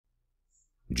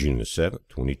June the 7th,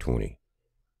 2020.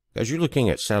 As you're looking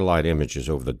at satellite images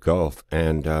over the Gulf,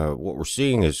 and what we're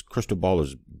seeing is Cristobal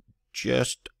is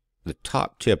just the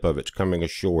top tip of it's coming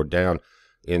ashore down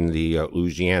in the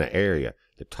Louisiana area.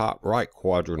 The top right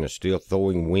quadrant is still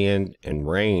throwing wind and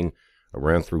rain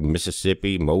around through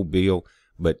Mississippi, Mobile,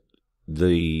 but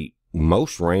the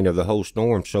most rain of the whole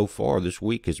storm so far this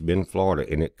week has been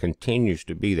Florida, and it continues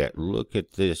to be that. Look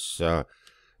at this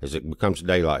as it becomes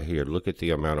daylight here. Look at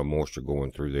the amount of moisture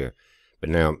going through there. But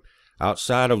now,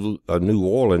 outside of New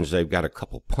Orleans, they've got a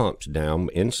couple pumps down.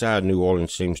 Inside New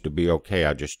Orleans seems to be okay.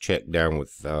 I just checked down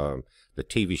with the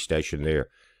TV station there.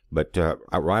 But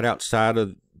right outside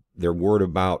of, they're worried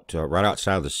about, right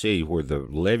outside of the city where the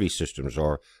levee systems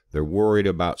are, they're worried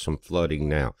about some flooding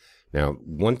now. Now,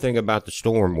 one thing about the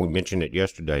storm, we mentioned it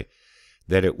yesterday,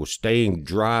 that it was staying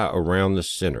dry around the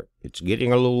center. It's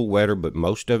getting a little wetter, but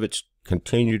most of it's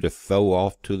continued to throw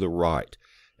off to the right.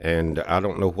 And I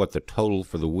don't know what the total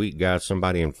for the week, guys.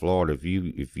 Somebody in Florida,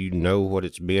 if you know what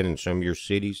it's been in some of your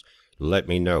cities, let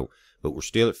me know. But we're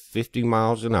still at 50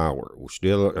 miles an hour. We're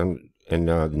still in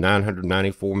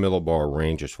 994 millibar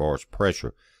range as far as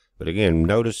pressure. But again,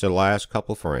 notice the last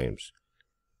couple frames.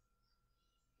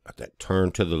 That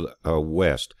turn to the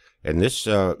west. And this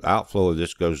outflow of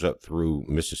this goes up through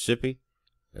Mississippi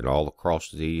and all across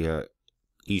the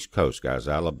East Coast, guys.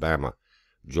 Alabama,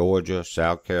 Georgia,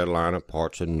 South Carolina,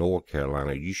 parts of North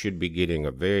Carolina. You should be getting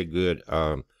a very good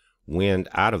wind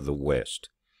out of the west.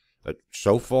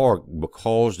 So far,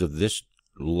 because of this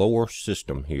lower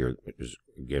system here,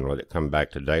 again, let it come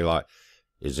back to daylight,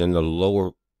 is in the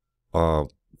lower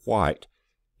white,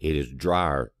 it is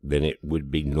drier than it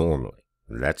would be normally.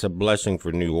 That's a blessing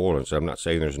for New Orleans. I'm not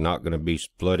saying there's not going to be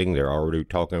flooding. They're already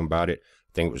talking about it.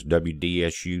 I think it was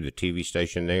WDSU, the TV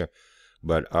station there.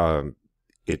 But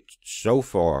it's so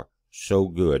far so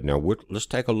good. Now, let's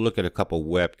take a look at a couple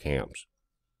webcams.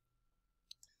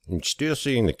 I'm still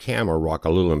seeing the camera rock a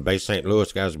little in Bay St.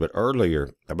 Louis, guys, but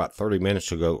earlier, about 30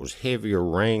 minutes ago, it was heavier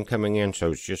rain coming in,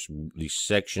 so it's just these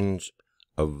sections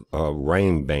of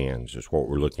rain bands is what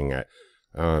we're looking at.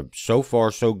 So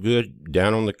far, so good.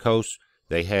 Down on the coast,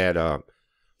 they had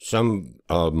some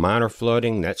minor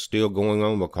flooding. That's still going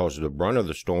on because the brunt of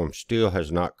the storm still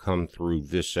has not come through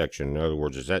this section. In other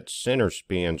words, as that center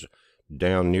spins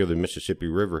down near the Mississippi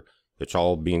River, it's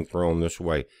all being thrown this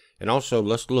way. And also,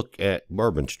 let's look at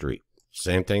Bourbon Street.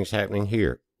 Same thing's happening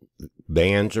here.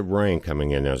 Bands of rain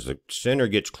coming in. As the center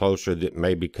gets closer, that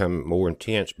may become more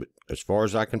intense. But as far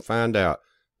as I can find out,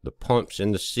 the pumps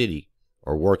in the city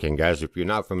are working. Guys, if you're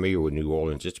not familiar with New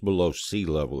Orleans, it's below sea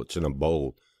level. It's in a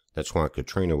bowl. That's why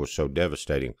Katrina was so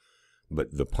devastating.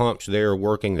 But the pumps there are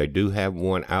working. They do have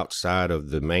one outside of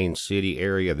the main city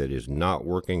area that is not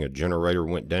working. A generator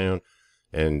went down.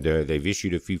 And they've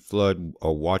issued a few flood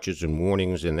watches and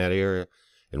warnings in that area.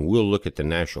 And we'll look at the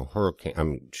National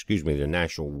the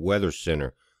National Weather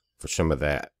Center for some of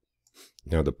that.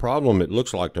 Now, the problem, it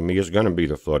looks like to me, is going to be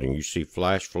the flooding. You see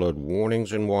flash flood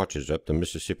warnings and watches up the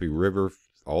Mississippi River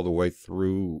all the way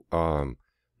through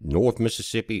North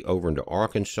Mississippi over into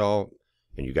Arkansas.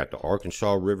 And you got the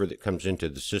Arkansas River that comes into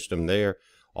the system there.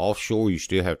 Offshore, you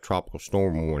still have tropical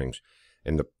storm warnings.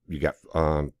 And you got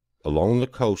along the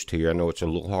coast here, I know it's a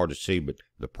little hard to see, but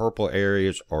the purple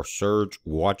areas are surge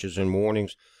watches and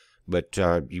warnings. But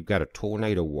you've got a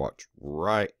tornado watch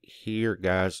right here,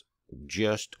 guys,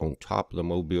 just on top of the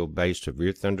Mobile Bay.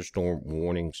 Severe thunderstorm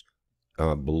warnings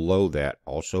below that.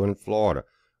 Also in Florida,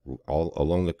 all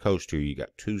along the coast here, you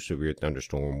got 2 severe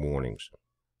thunderstorm warnings.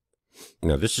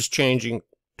 Now, this is changing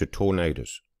to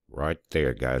tornadoes right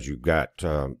there, guys. You've got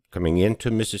coming into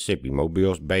Mississippi.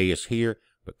 Mobile Bay is here,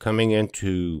 but coming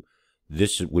into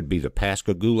this would be the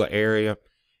Pascagoula area,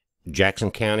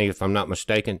 Jackson County, if I'm not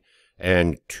mistaken,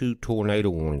 and 2 tornado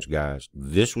warnings, guys.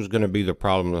 This was going to be the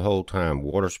problem the whole time,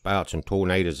 water spouts and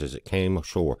tornadoes as it came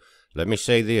ashore. Let me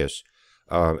say this,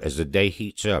 as the day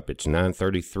heats up, it's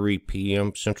 9:33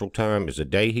 p.m. Central Time. As the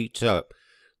day heats up,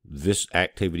 this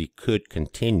activity could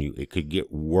continue. It could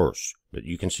get worse, but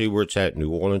you can see where it's at.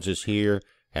 New Orleans is here,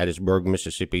 Hattiesburg,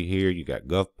 Mississippi here. You got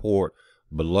Gulfport,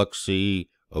 Biloxi,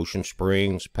 Ocean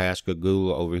Springs,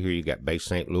 Pascagoula. Over here you got Bay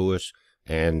St. Louis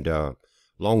and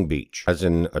Long Beach. As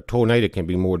in, a tornado can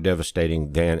be more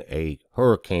devastating than a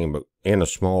hurricane, but in a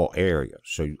small area.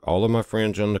 So all of my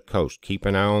friends on the coast, keep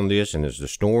an eye on this. And as the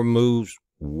storm moves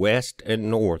west and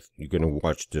north, you're going to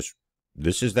watch this.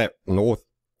 This is that north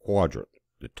quadrant,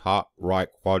 the top right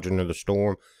quadrant of the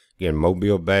storm. Again,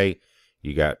 Mobile Bay,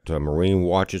 you got marine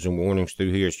watches and warnings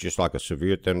through here. It's just like a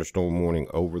severe thunderstorm warning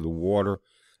over the water.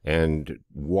 And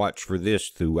watch for this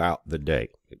throughout the day.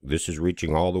 This is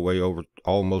reaching all the way over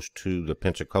almost to the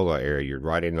Pensacola area. You're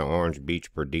right in the Orange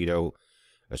Beach, Perdido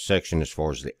section as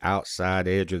far as the outside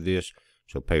edge of this.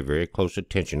 So pay very close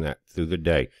attention through the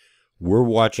day. We're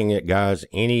watching it, guys.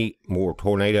 Any more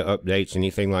tornado updates,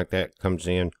 anything like that comes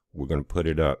in, we're going to put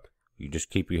it up. You just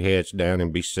keep your heads down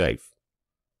and be safe.